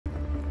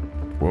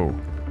Whoa.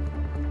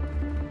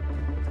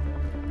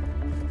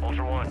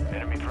 Ultra One,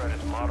 enemy threat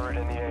is moderate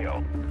in the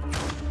AO.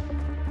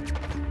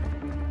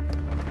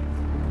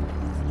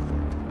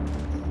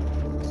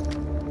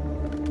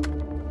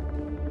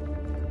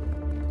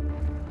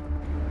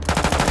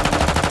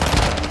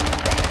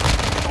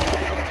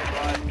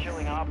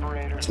 Killing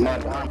operators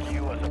mark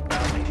you as a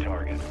bounty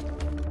target.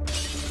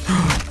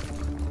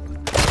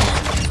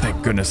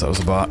 Thank goodness that was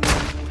a bot.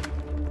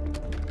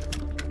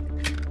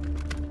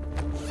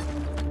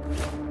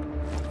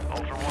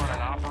 Ultra One,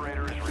 an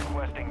operator is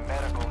requesting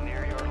medical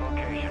near your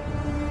location.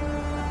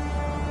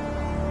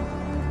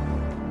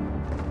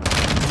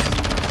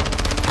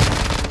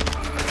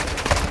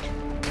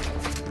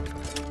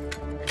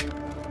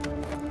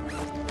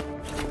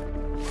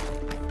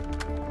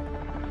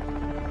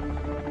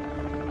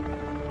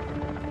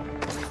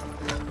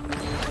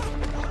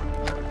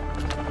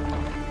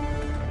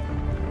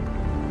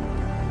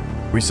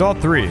 We saw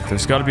 3.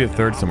 There's got to be a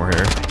third somewhere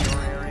here.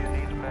 Your area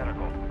needs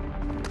medical.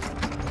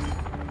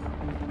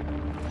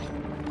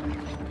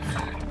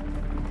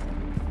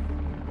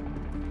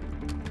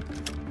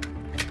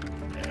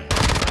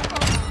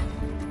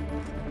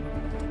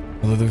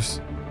 Although there's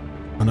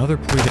another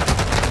plea.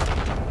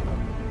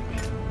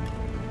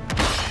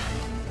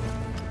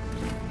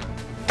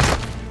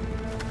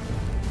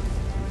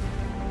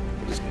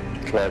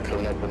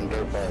 Clean up in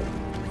dirt bag.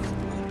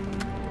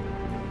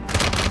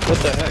 What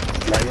the heck?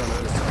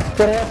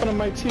 What happened to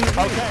my TV?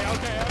 Okay,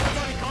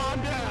 everybody calm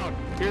down.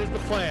 Here's the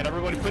plan.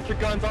 Everybody put your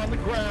guns on the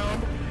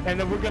ground, and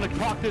then we're gonna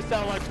talk this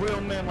out like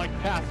real men, like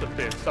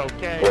pacifists,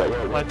 okay?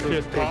 Let's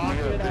just talk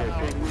it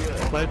out.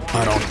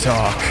 I don't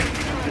talk.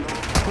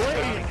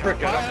 Please,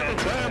 I have a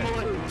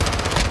family.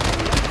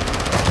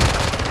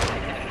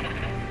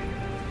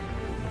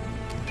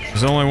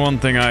 There's only one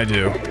thing I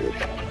do.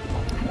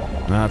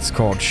 And that's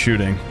called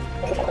shooting.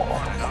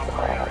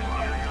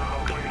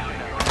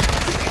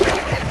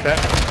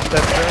 That's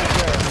very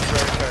fair.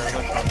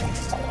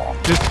 Listen,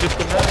 just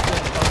imagine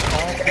us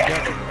all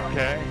together,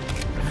 okay?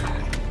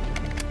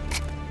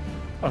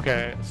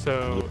 Okay,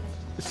 so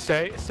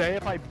say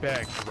if I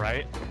begged,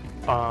 right?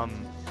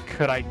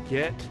 Could I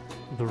get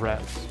the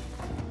res?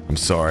 I'm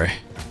sorry.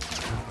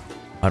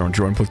 I don't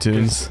join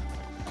platoons.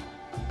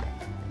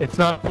 It's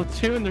not a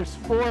platoon. There's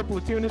 4.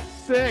 Platoon is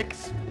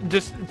 6.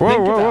 Just Whoa,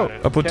 think whoa, whoa. about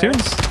it. A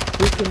platoon's?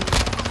 Okay?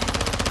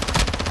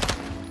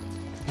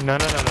 No.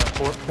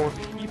 4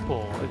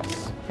 people.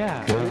 It's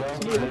yeah.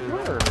 It's a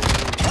word.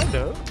 Kind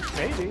of.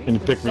 Maybe. Can you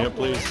pick me up,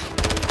 please?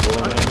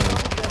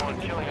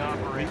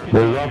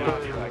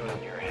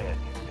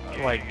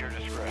 Like,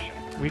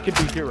 we could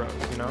be heroes,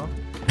 you know?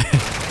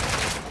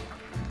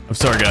 I'm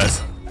sorry,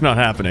 guys. It's not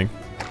happening.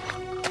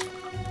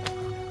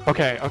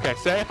 Okay.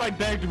 Say if I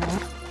begged.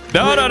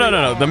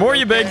 No. The more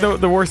you beg,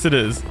 the worse it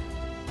is.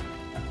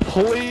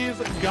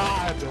 Please,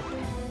 God.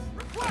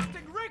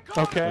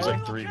 Okay. There's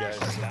like 3 guys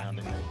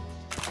surrounding me.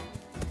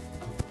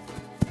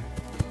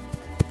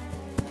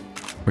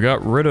 We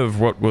got rid of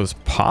what was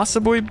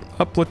possibly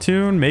a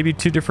platoon, maybe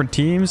 2 different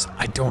teams.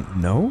 I don't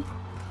know.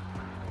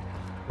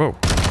 Whoa.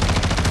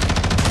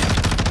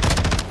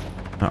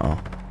 Uh-oh.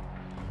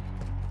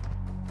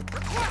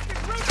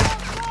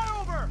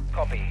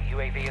 Copy.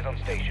 UAV is on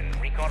station.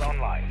 Recon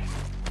online.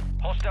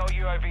 Hostile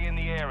UAV in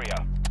the area.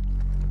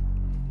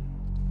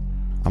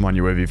 I'm on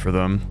UAV for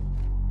them.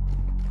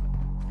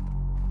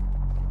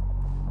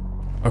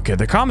 Okay,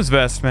 the comms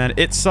vest, man,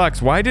 it sucks.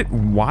 Why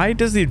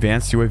does the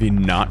advanced UAV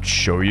not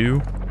show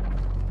you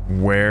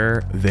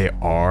where they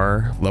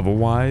are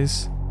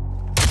level-wise?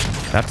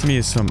 That to me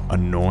is some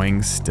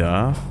annoying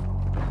stuff.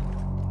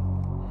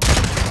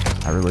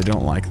 I really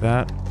don't like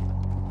that.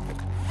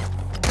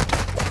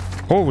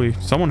 Holy,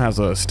 someone has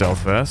a stealth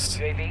vest.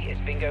 UAV is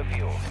bingo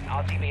fuel.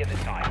 RTB at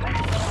this time.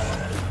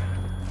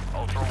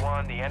 Ultra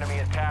One, the enemy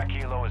attack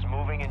helo is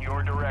moving in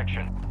your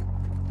direction.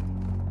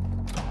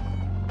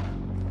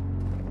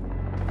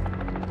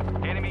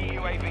 Enemy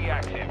UAV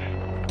active.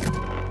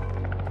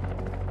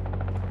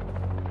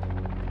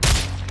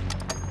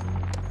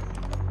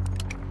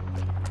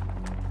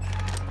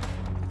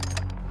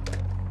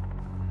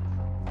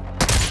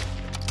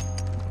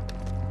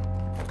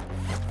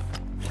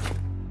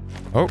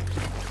 Oh.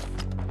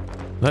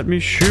 Let me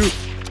shoot.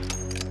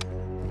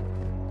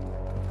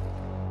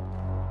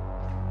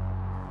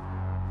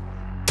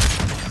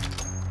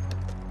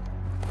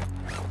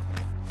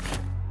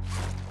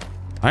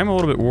 I'm a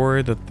little bit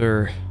worried that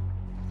there's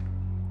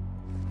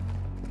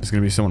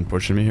gonna be someone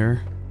pushing me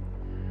here.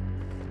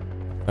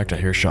 In fact, I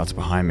hear shots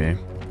behind me.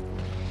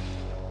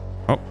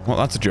 Oh, well,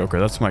 that's a joker.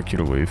 That's my cue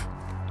to leave.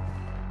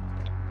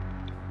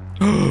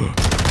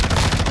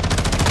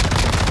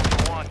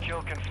 One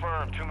kill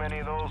confirmed. Too many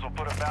of those will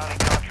put a bounty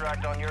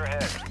contract on your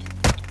head.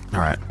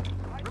 All right.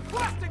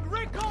 Requesting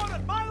recon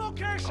at my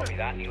location. Copy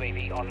that.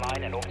 UAV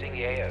online and orbiting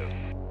the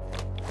AO.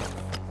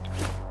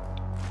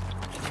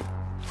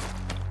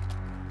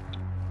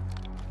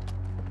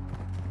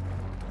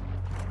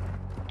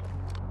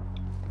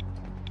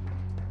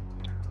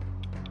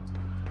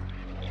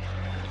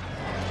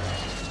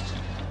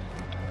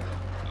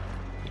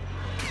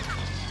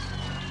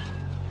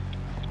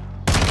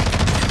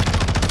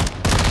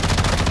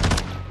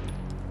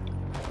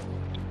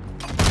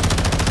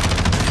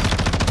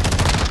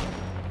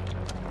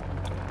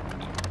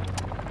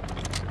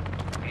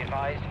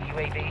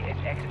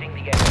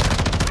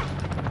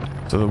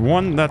 So the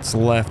one that's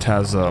left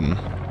has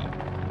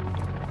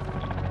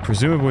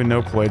presumably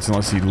no plates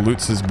unless he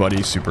loots his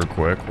buddy super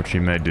quick, which he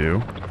may do.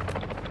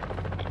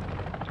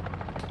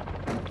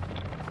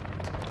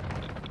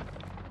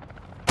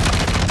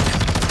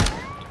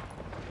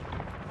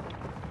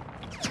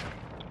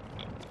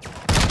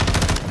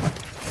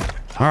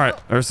 Alright,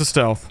 there's the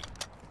stealth.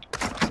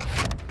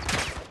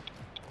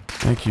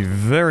 Thank you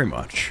very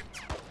much.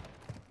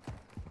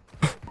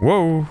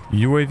 Whoa,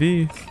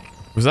 UAV.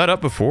 Was that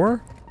up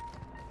before?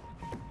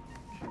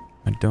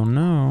 I don't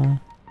know.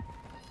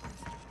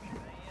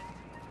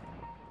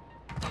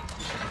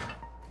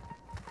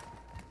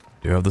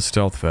 Do have the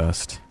stealth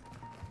vest.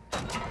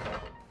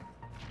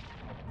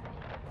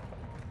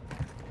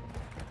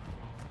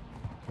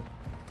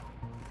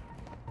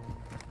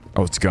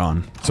 Oh, it's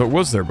gone. So it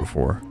was there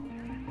before.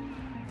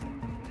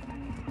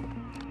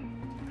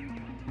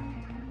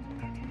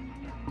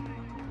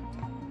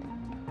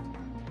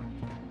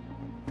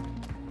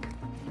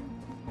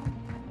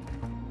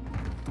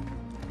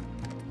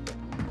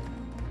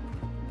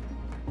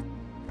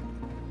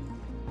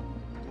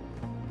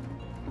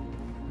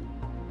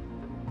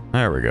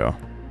 There we go.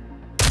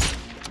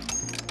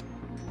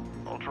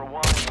 Ultra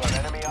One, you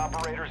have enemy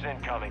operators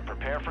incoming.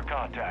 Prepare for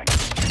contact.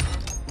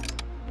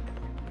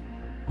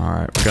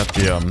 Alright, we got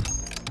the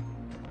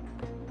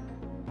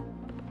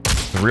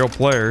real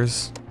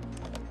players.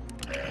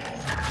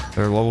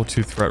 They're level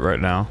 2 threat right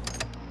now.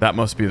 That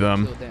must be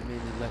them.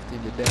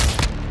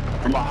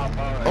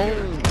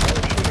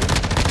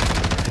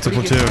 It's a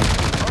platoon.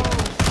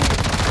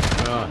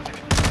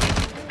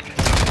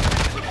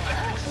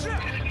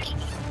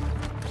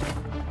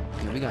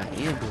 We got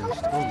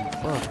ambushed. Holy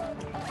fuck.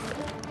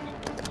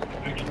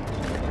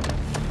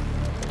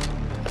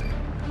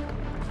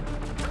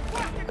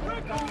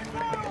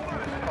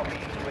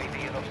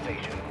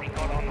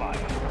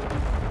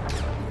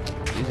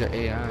 These are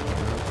AI, bro.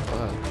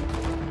 Fuck.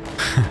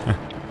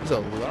 There's a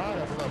lot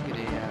of fucking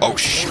AI. Oh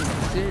shit.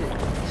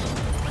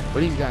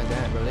 What do you got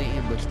that, bro? They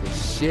ambushed the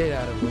shit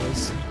out of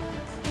us.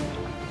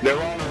 They're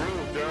on the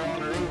roof. They're on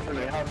the roof and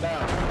they hop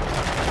down.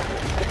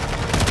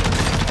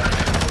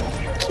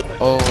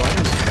 Oh, I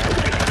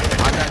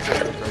got the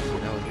other person.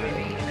 That was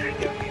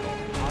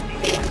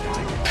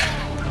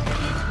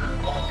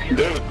my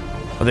Dude.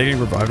 Are they getting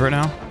revived right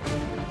now?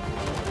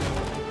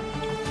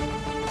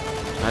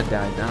 I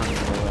died down.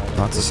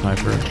 That's a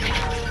sniper.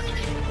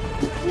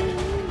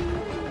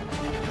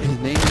 His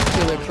name is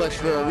Killer Clutch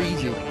for a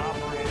reason.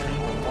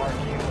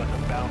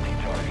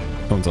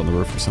 Someone's on the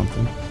roof or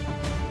something.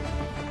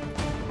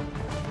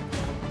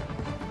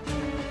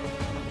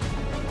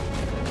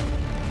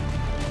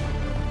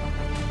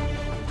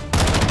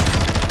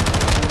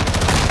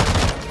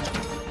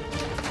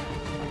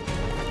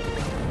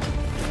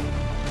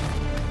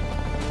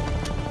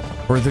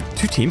 Were there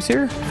two teams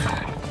here?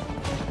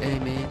 Hey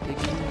man, take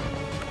it.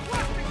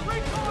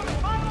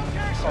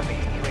 Copy.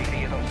 UAV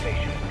is on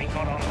station.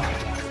 Recon online.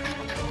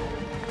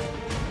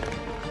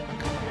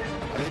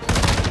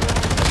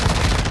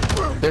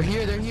 They're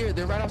here,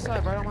 they're right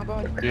outside, right on my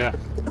body. Yeah.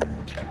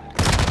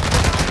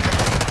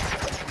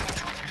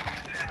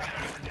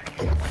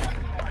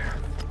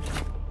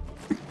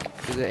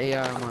 There's an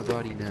AI on my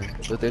body now,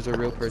 but there's a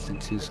real person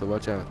too, so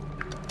watch out.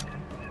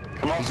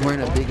 He's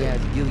wearing a big ass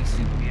ghillie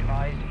suit. Be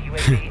advised, UAV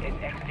is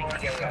exiting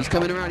the area. He's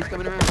coming around, he's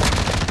coming around.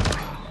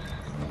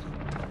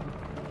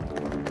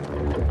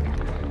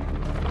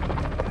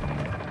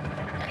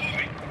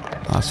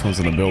 Last one's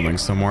in a building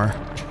somewhere.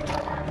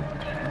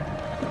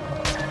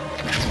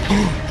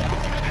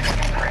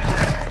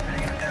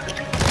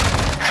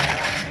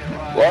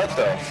 What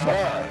the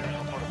fuck?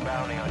 Put a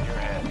bounty on your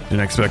head.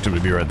 Didn't expect him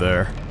to be right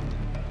there.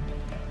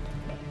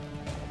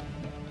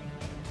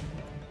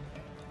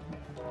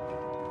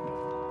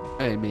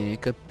 Hey man,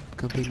 come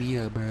pick me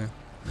up, bro.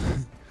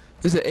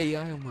 There's an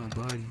AI on my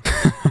body.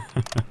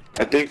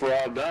 I think we're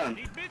all done.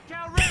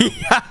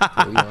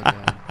 Oh, we all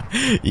died.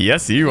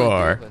 Yes, you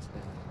are.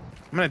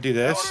 I'm gonna do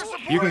this.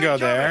 You can go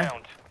there.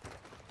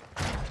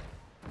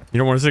 You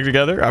don't want to stick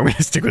together? I'm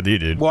gonna stick with you,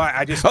 dude. Well,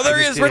 I just. Oh, there I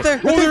he just is, right did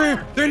it. there. Oh, they're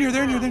here. They're in here.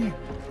 They're in here. They're in here.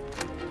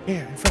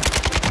 Yeah, in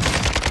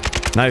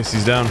front. Nice,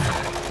 he's down.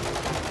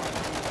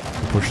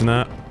 Pushing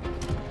that.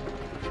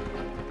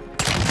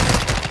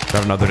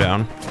 Got another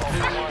down.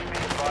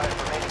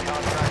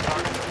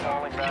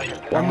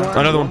 One more.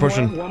 Another one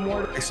pushing. One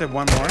more. I said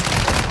one more.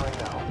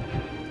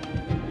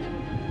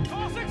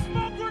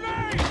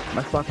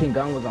 My fucking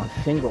gun was on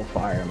single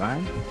fire,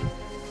 man.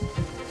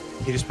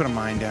 He just put a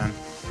mine down.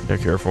 Yeah,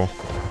 careful.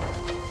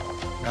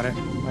 Got it?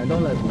 I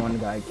don't let one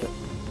guy kill.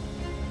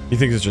 He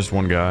thinks it's just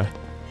one guy.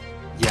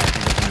 Yeah, I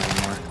think there's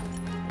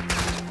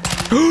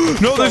one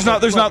more. No, there's not.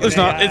 There's not. There's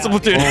not. It's a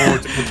platoon. Oh,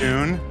 it's a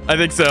platoon? I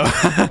think so.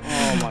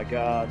 Oh my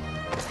god.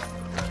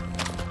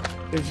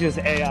 There's just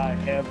AI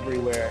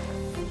everywhere.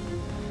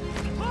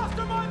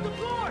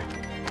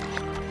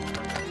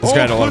 This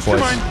guy had a lot of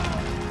cluster plates.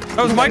 mine.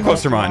 That was my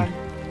cluster mine.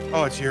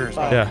 Oh, it's yours.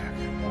 Oh, Yeah.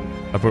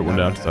 okay. I put one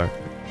down. Sorry.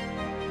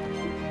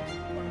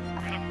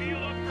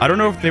 I don't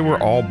know if they were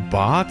all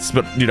bots,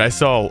 but dude, I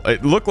saw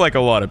it looked like a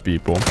lot of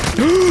people.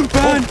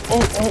 Ben!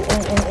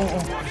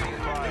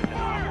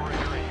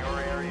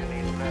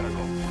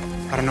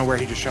 I don't know where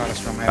he just shot us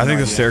from. I think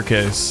the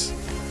staircase.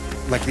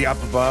 Like the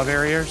up above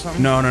area or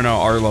something? No,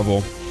 our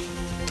level.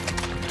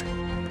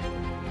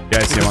 Yeah,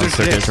 I see him on the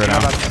staircase right now.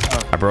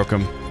 I broke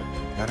him.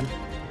 Got him.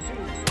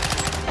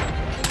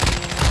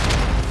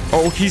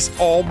 Oh, he's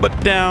all but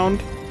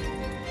downed.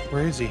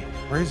 Where is he?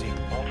 Where is he?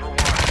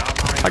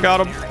 I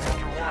got him.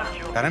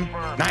 Got him?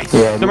 Nice.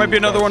 There might be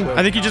another one.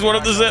 I think he just went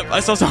up the zip. I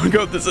saw someone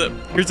go up the zip.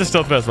 Here's the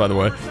stealth vest, by the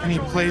way. I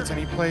need plates. I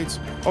need plates.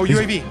 Oh,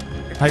 UAV.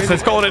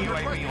 Let's call it in.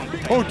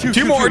 Oh,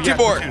 two more.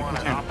 Platoon.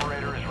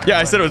 Yeah,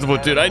 I said it was a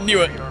platoon. I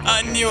knew it.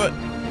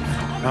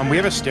 We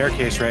have a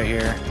staircase right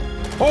here.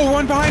 Oh,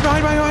 one behind.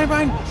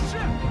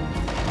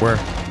 Where?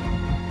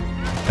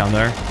 Down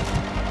there?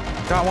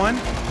 Got one.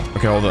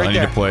 Okay, hold on. Right I need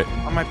there. a plate.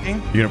 On my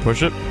ping. You gonna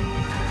push it?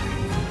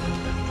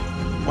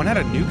 One had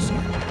a nuke.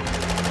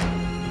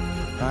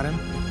 Got him.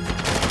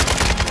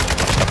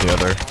 Got the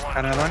other.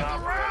 Got another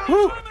one.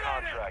 Woo!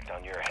 Contract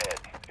on your head.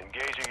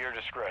 Engage at your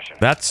discretion.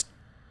 That's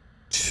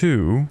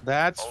 2.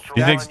 That's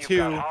think-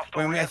 2.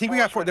 I think we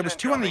got 4. There was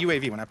 2 on the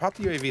UAV. When I popped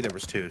the UAV, there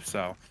was 2.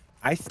 So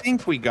I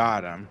think we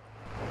got them.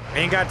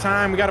 We ain't got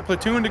time. We got a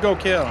platoon to go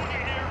kill.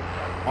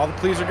 All the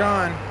police are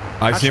gone.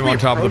 I see him on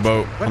top of the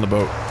boat. What? On the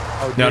boat.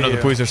 Oh, No, do the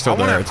you? police are still I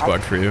wanna- there. It's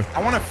bugged for you.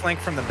 I want to flank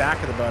from the back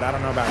of the boat. I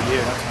don't know about you.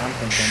 That's what I'm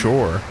thinking.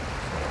 Sure.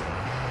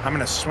 I'm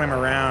gonna swim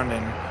around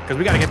and because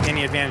we gotta get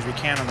any advantage we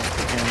can on this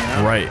platoon. You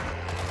know? Right.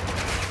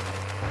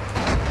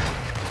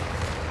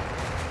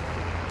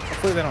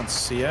 Hopefully they don't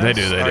see us. They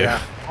do. They do.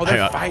 Yeah. Oh, they're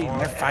Hang on. fighting.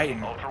 They're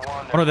fighting.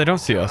 Oh no, they don't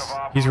see us.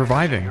 He's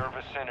reviving.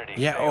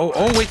 Yeah.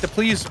 Oh, wait. The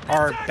police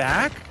are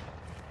back.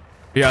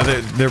 Yeah,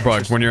 they're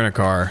bugged. When you're in a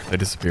car, they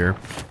disappear.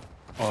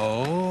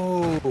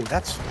 Oh,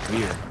 that's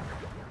weird.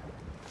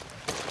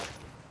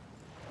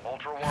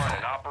 Ultra One,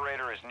 an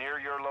operator is near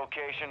your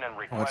location and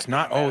Oh, it's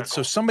not. Oh,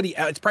 so somebody.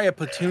 It's probably a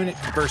platoon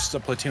versus a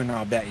platoon.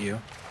 I'll bet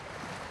you.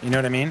 You know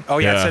what I mean? Oh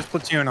yeah, Yeah. it says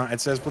platoon on. It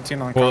says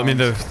platoon on. Well, I mean,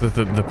 columns.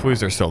 the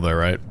police are still there,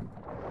 right?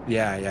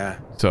 Yeah.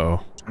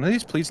 So. One of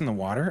these police in the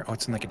water? Oh,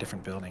 it's in like a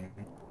different building.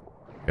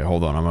 Okay,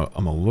 hold on.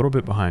 I'm a little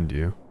bit behind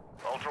you.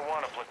 Ultra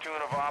One, a platoon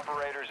of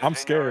operators is I'm in your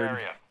scared.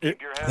 area.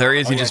 Keep your head There he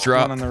up. is. He yeah, just it's one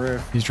dropped. on the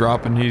roof. He's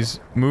dropping. He's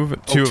moving.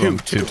 Two of them.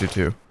 two.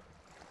 Two.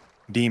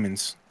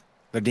 Demons.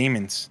 They're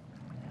demons.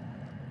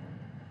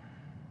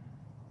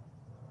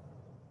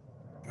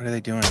 What are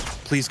they doing?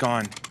 Police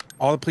gone.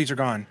 All the police are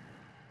gone.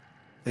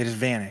 They just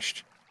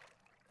vanished.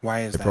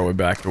 Why is They that? probably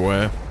backed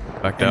away.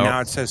 Backed And out. now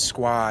it says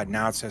squad.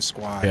 Now it says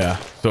squad. Yeah.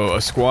 So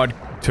a squad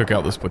took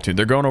out this platoon.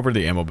 They're going over to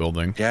the ammo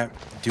building. Yeah.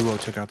 Duo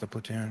took out the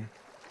platoon.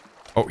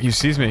 Oh, he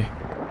sees me.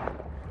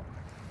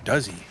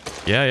 Does he?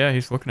 Yeah.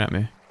 He's looking at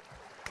me.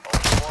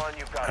 Ultra One,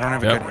 you've got I don't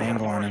have a Yep. good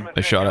angle on him.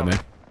 They shot at me.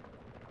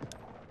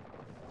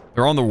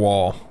 They're on the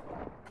wall.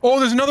 Oh,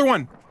 there's another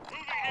one.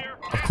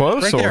 Up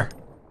close Right or? there.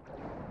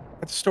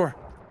 At the store.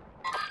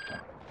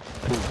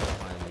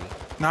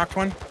 Knocked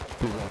one.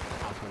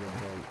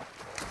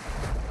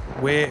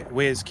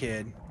 Whiz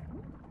kid.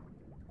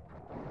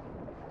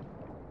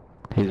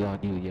 He's on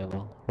you,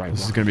 yellow. Right.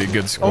 This is gonna be a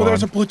good squad. Oh,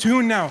 there's a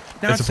platoon now. Now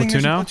That's it's a saying platoon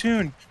there's now? a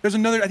platoon. There's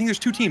another. I think there's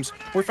 2 teams.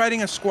 We're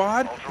fighting a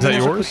squad. Is that and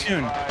there's a yours?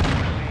 platoon.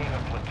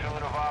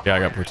 Yeah, I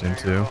got platoon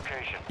too.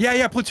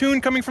 Yeah.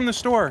 Platoon coming from the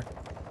store.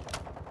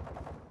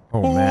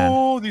 Oh man.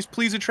 Oh, these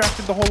pleas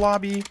attracted the whole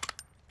lobby.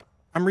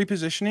 I'm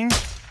repositioning.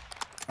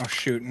 Oh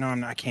shoot, no,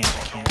 I can't.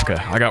 Okay,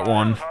 I got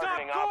one.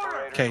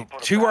 Okay,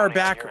 2 are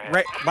back.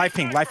 Right, live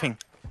ping.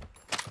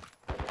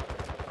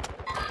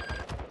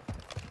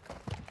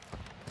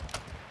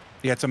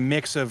 Yeah, it's a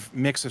mix of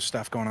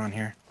stuff going on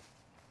here.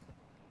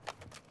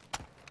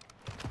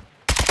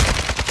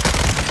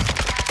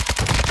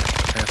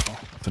 Careful.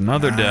 It's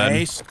another dead.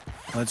 Nice.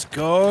 Let's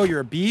go. You're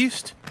a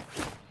beast.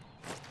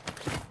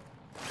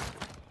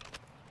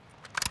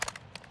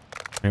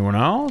 Anyone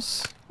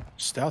else?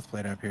 Stealth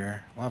plate up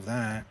here. Love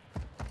that.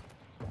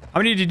 How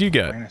many did you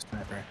get? Bring a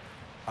sniper.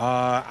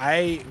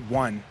 I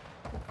won.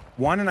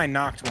 One and I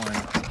knocked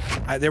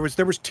one. There was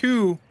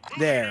 2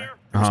 there.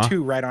 There was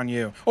 2 right on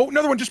you. Oh,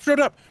 another one just showed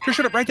up. Just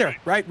showed up right there.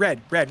 Right,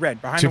 red,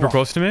 behind the Super wall.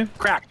 close to me?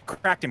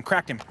 Cracked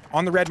him.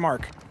 On the red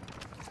mark.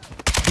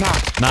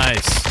 Knocked.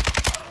 Nice.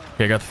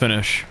 Okay, I got the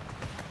finish.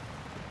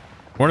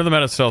 One of them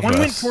had a stealth One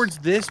went vest. towards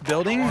this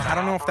building. I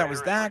don't know if that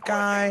was that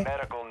guy.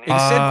 It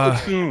said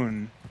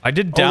platoon. I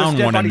did Oh, there's down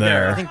dead one in body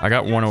there. there. I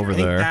got one over I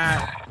think there.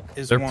 that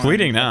is They're one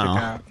bleeding I took now.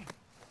 out.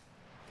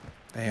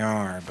 They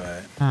are,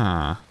 but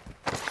Huh.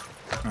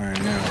 I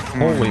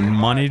know. Holy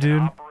money,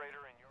 dude.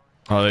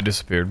 Oh, they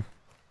disappeared.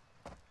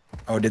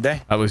 Oh, did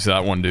they? At least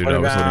that one dude I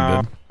was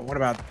letting did. What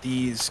about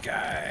these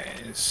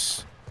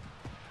guys?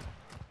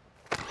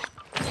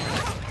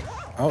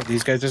 Oh,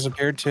 these guys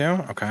disappeared too?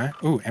 Okay.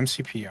 Ooh,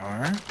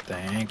 MCPR.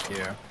 Thank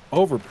you.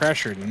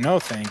 Overpressured. No,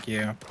 thank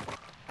you.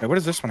 Wait, what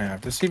does this one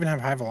have? Does this even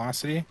have high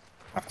velocity?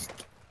 Oh,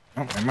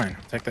 never mind.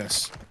 Take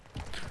this.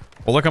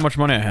 Well, look how much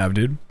money I have,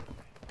 dude.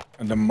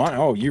 The money.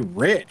 Oh, you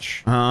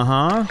rich.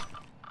 Uh-huh.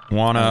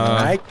 Wanna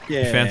Like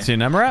it. fancy an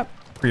MRAP?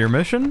 for your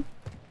mission?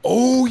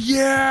 Oh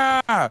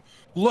yeah!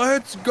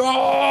 Let's go!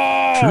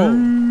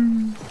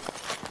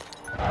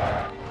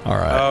 All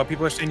right. Oh,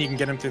 people are saying you can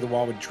get them through the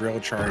wall with drill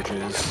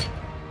charges.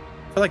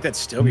 I feel like that'd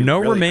still be no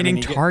really, remaining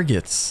I mean,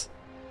 targets.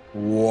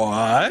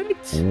 What?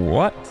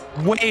 What?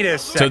 Wait a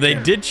second. So they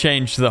did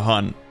change the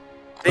hunt.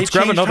 Let's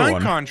grab changed another hunt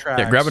one.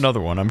 contracts. Yeah, grab another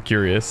one. I'm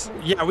curious.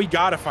 Yeah, we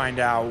gotta find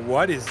out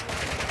what is.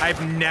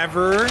 I've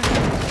never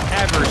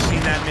ever seen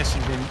that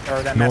message in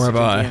Nor message have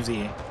I. in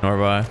DMZ. Nor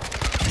have I.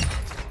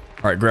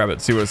 All right, grab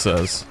it. See what it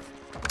says.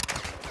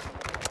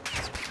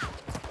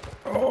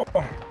 Oh.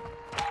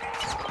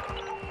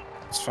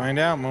 Let's find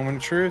out. Moment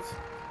of truth.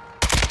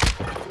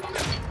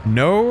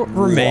 No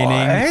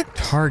remaining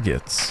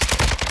targets.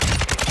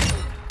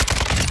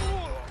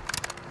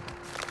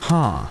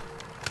 Huh.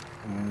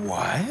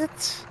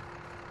 What?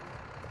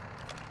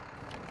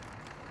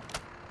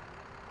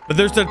 But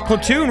there's a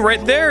platoon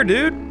right there,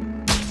 dude.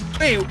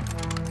 Wait.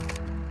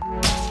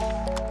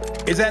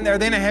 Is that, are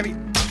they in a heavy?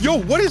 Yo,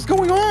 what is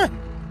going on?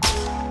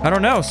 I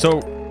don't know.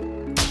 So,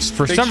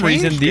 for They some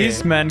reason, changed these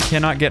it. men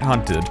cannot get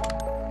hunted.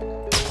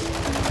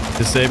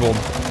 Disabled.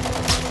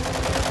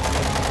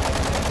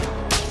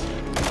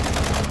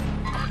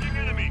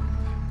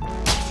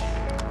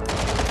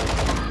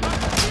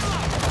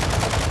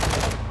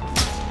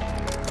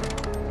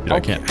 Dude, I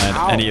can't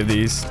add any of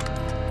these.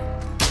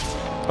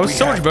 Oh,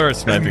 so much better at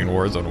sniping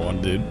Warzone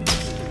 1, dude.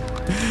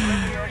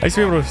 I used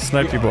to be able to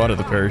snipe people out of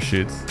the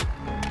parachutes.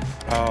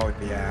 Oh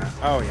yeah.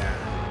 Oh yeah.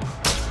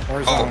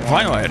 Warzone Oh, 1.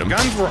 final item.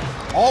 Guns were,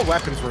 all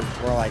weapons were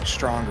like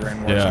stronger in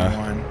Warzone Yeah.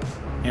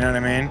 1. You know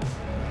what I mean?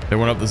 They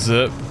went up the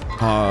zip.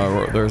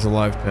 There's a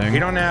live ping. We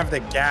don't have the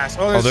gas.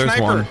 Oh, there's a there's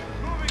sniper. one.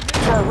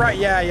 To our right.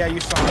 Yeah, yeah, you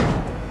saw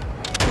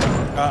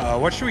him. Uh-oh,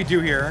 what should we do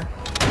here?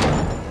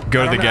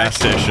 Go I to the don't gas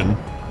actually- station.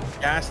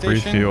 Gas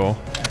station? Refuel.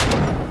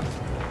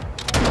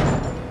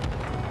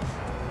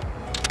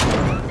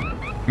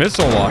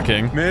 Missile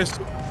locking. Missed.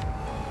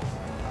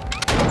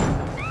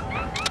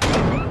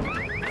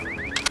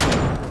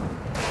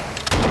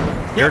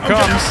 Here it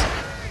comes.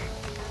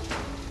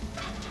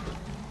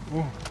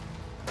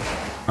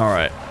 All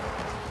right.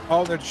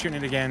 Oh, they're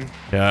shooting it again.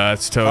 Yeah,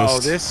 it's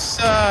toast.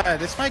 Oh,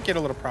 this might get a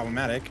little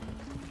problematic.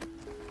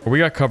 Well, we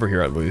got cover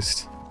here at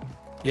least.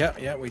 Yeah,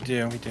 yeah, we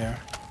do, we do.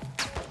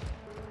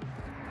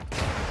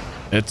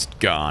 It's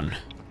gone.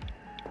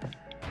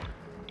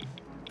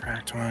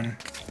 Cracked one.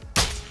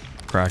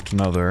 Cracked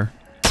another.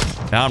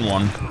 Down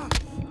one.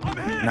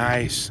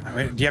 Nice.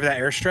 Wait, do you have that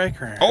airstrike?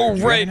 Or, Oh, do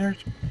you have right. an air-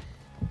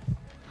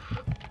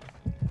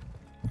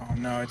 Oh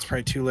no, it's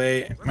probably too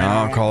late.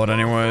 I'll call it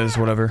anyways.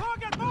 Whatever.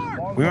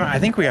 I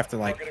think we have to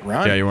like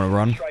run. Yeah, you want to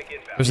run?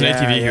 There's an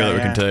Yeah, ATV here yeah, that we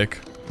yeah. can take.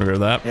 Look at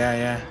that. Yeah,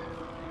 yeah.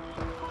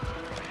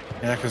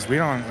 Yeah, because we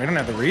don't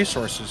have the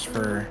resources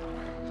for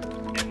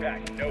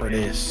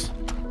this.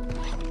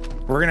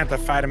 We're gonna have to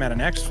fight him at an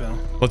exfil.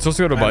 Let's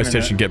also go to a Wait a buy minute.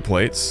 station, get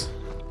plates.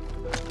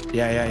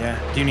 Yeah, yeah,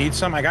 yeah. Do you need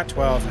some? I got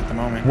 12 at the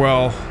moment.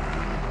 Well,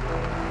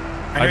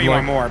 I know I'd you like,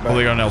 want more, but well,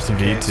 they got an just in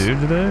LCV case. too,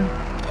 do they?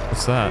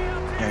 What's that?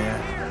 Yeah, yeah.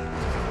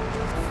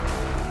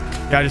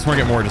 Yeah, I just want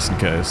to get more just in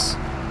case.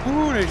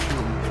 Ooh, they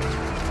shoot.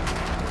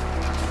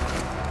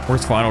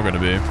 Where's final gonna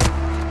be?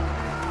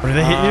 Where did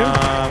they hit you?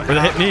 Where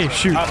they hit me?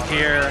 Shoot. Up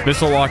here.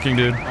 Missile locking,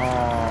 dude. Oh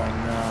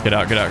no. Get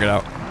out, get out, get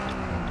out.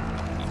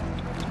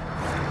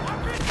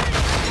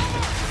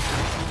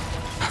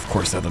 Of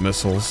course they have the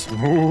missiles.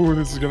 Ooh,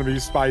 this is gonna be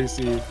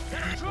spicy.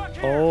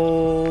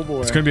 Oh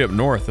boy. It's gonna be up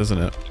north, isn't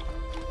it?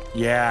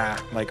 Yeah,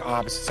 like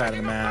opposite side of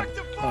the map.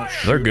 Oh,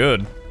 shoot. They're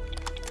good.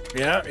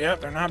 Yep,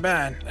 yep, they're not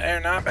bad. They're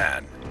not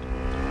bad.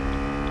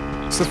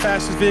 It's the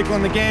fastest vehicle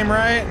in the game,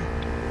 right?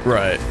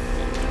 Right.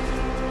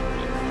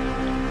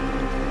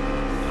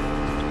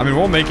 I mean,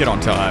 we'll make it on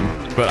time,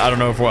 but I don't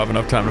know if we'll have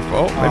enough time to...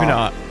 Oh, maybe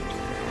not.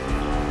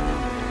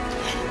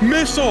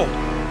 Missile!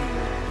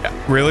 Yeah,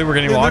 really? We're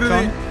getting It locked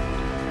literally- on?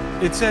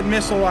 It said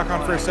missile lock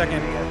on for a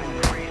second.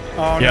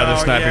 Oh, Yeah, no, they're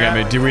sniping yeah.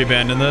 at me. Do we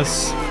abandon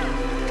this?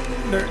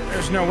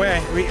 There's no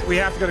way. We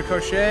have to go to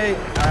Crochet.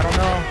 I don't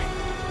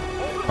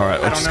know. All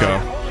right, let's just go.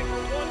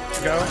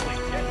 Go.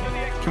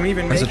 Can we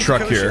even There's a make it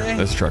truck to here. Crochet?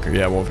 There's a truck here.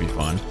 Yeah, we'll be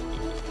fine.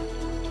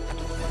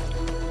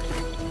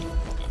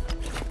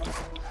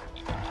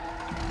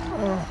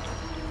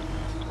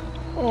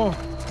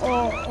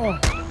 Oh,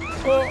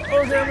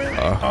 damn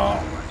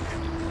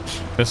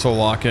it. Missile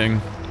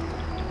locking.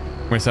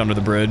 Went down to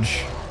the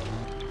bridge.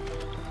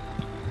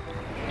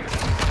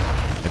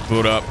 It blew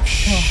it up.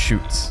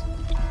 Shoots.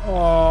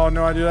 Oh,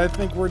 no, dude. I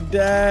think we're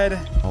dead.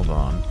 Hold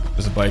on.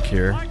 There's a bike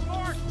here.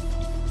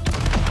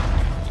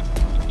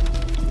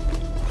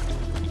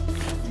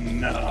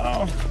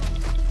 No.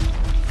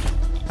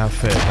 Have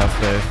faith. Have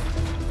faith.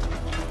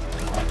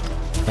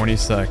 20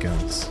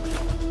 seconds.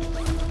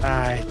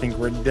 I think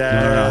we're No,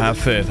 dead. no, no. Have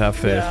faith. Have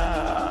faith.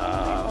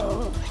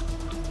 No.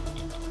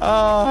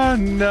 Oh,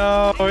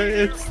 no.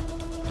 It's...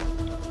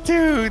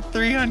 Dude,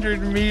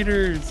 300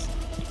 meters.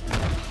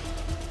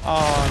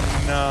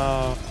 Oh,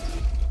 no.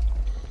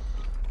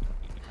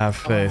 Have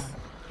faith.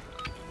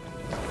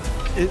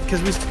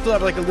 Because we still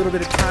have like a little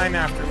bit of time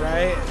after,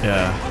 right?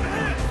 Yeah.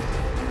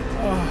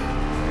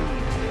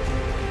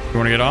 You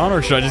want to get on,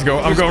 or should I just go?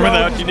 I'm going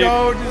without you, dude.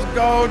 Just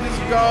go.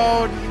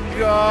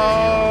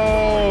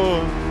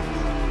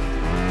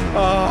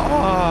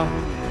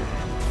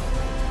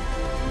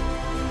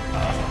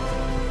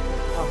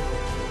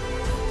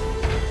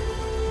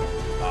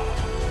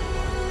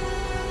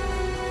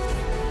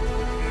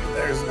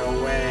 There's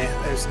no way.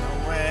 There's no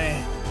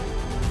way.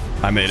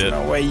 I made it.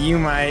 No way. You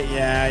might.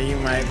 Yeah, you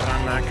might, but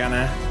I'm not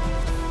gonna.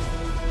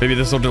 Maybe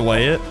this will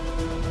delay it.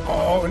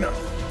 Oh no.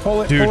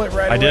 Pull it, Dude, pull it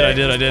right I did,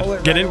 away. I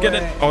did. Get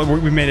in. Oh,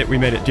 we made it. Do you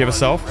have a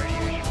self?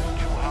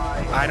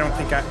 I don't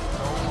think I...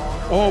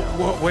 Oh,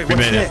 wait,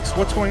 what's next?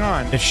 What's going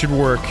on? It should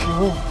work.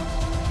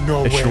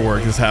 No way. It should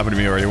work. This happened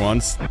to me already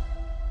once.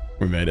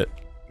 We made it.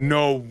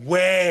 No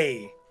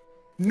way.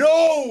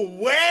 No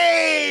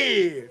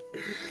way.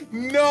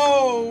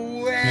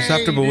 No way. You just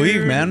have to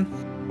believe, man.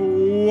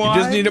 What?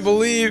 You just need to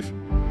believe.